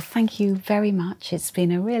 well, thank you very much. It's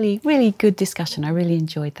been a really, really good discussion. I really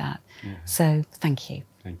enjoyed that. Yeah. So thank you.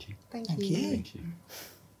 Thank you. Thank Thank you. you. Thank you.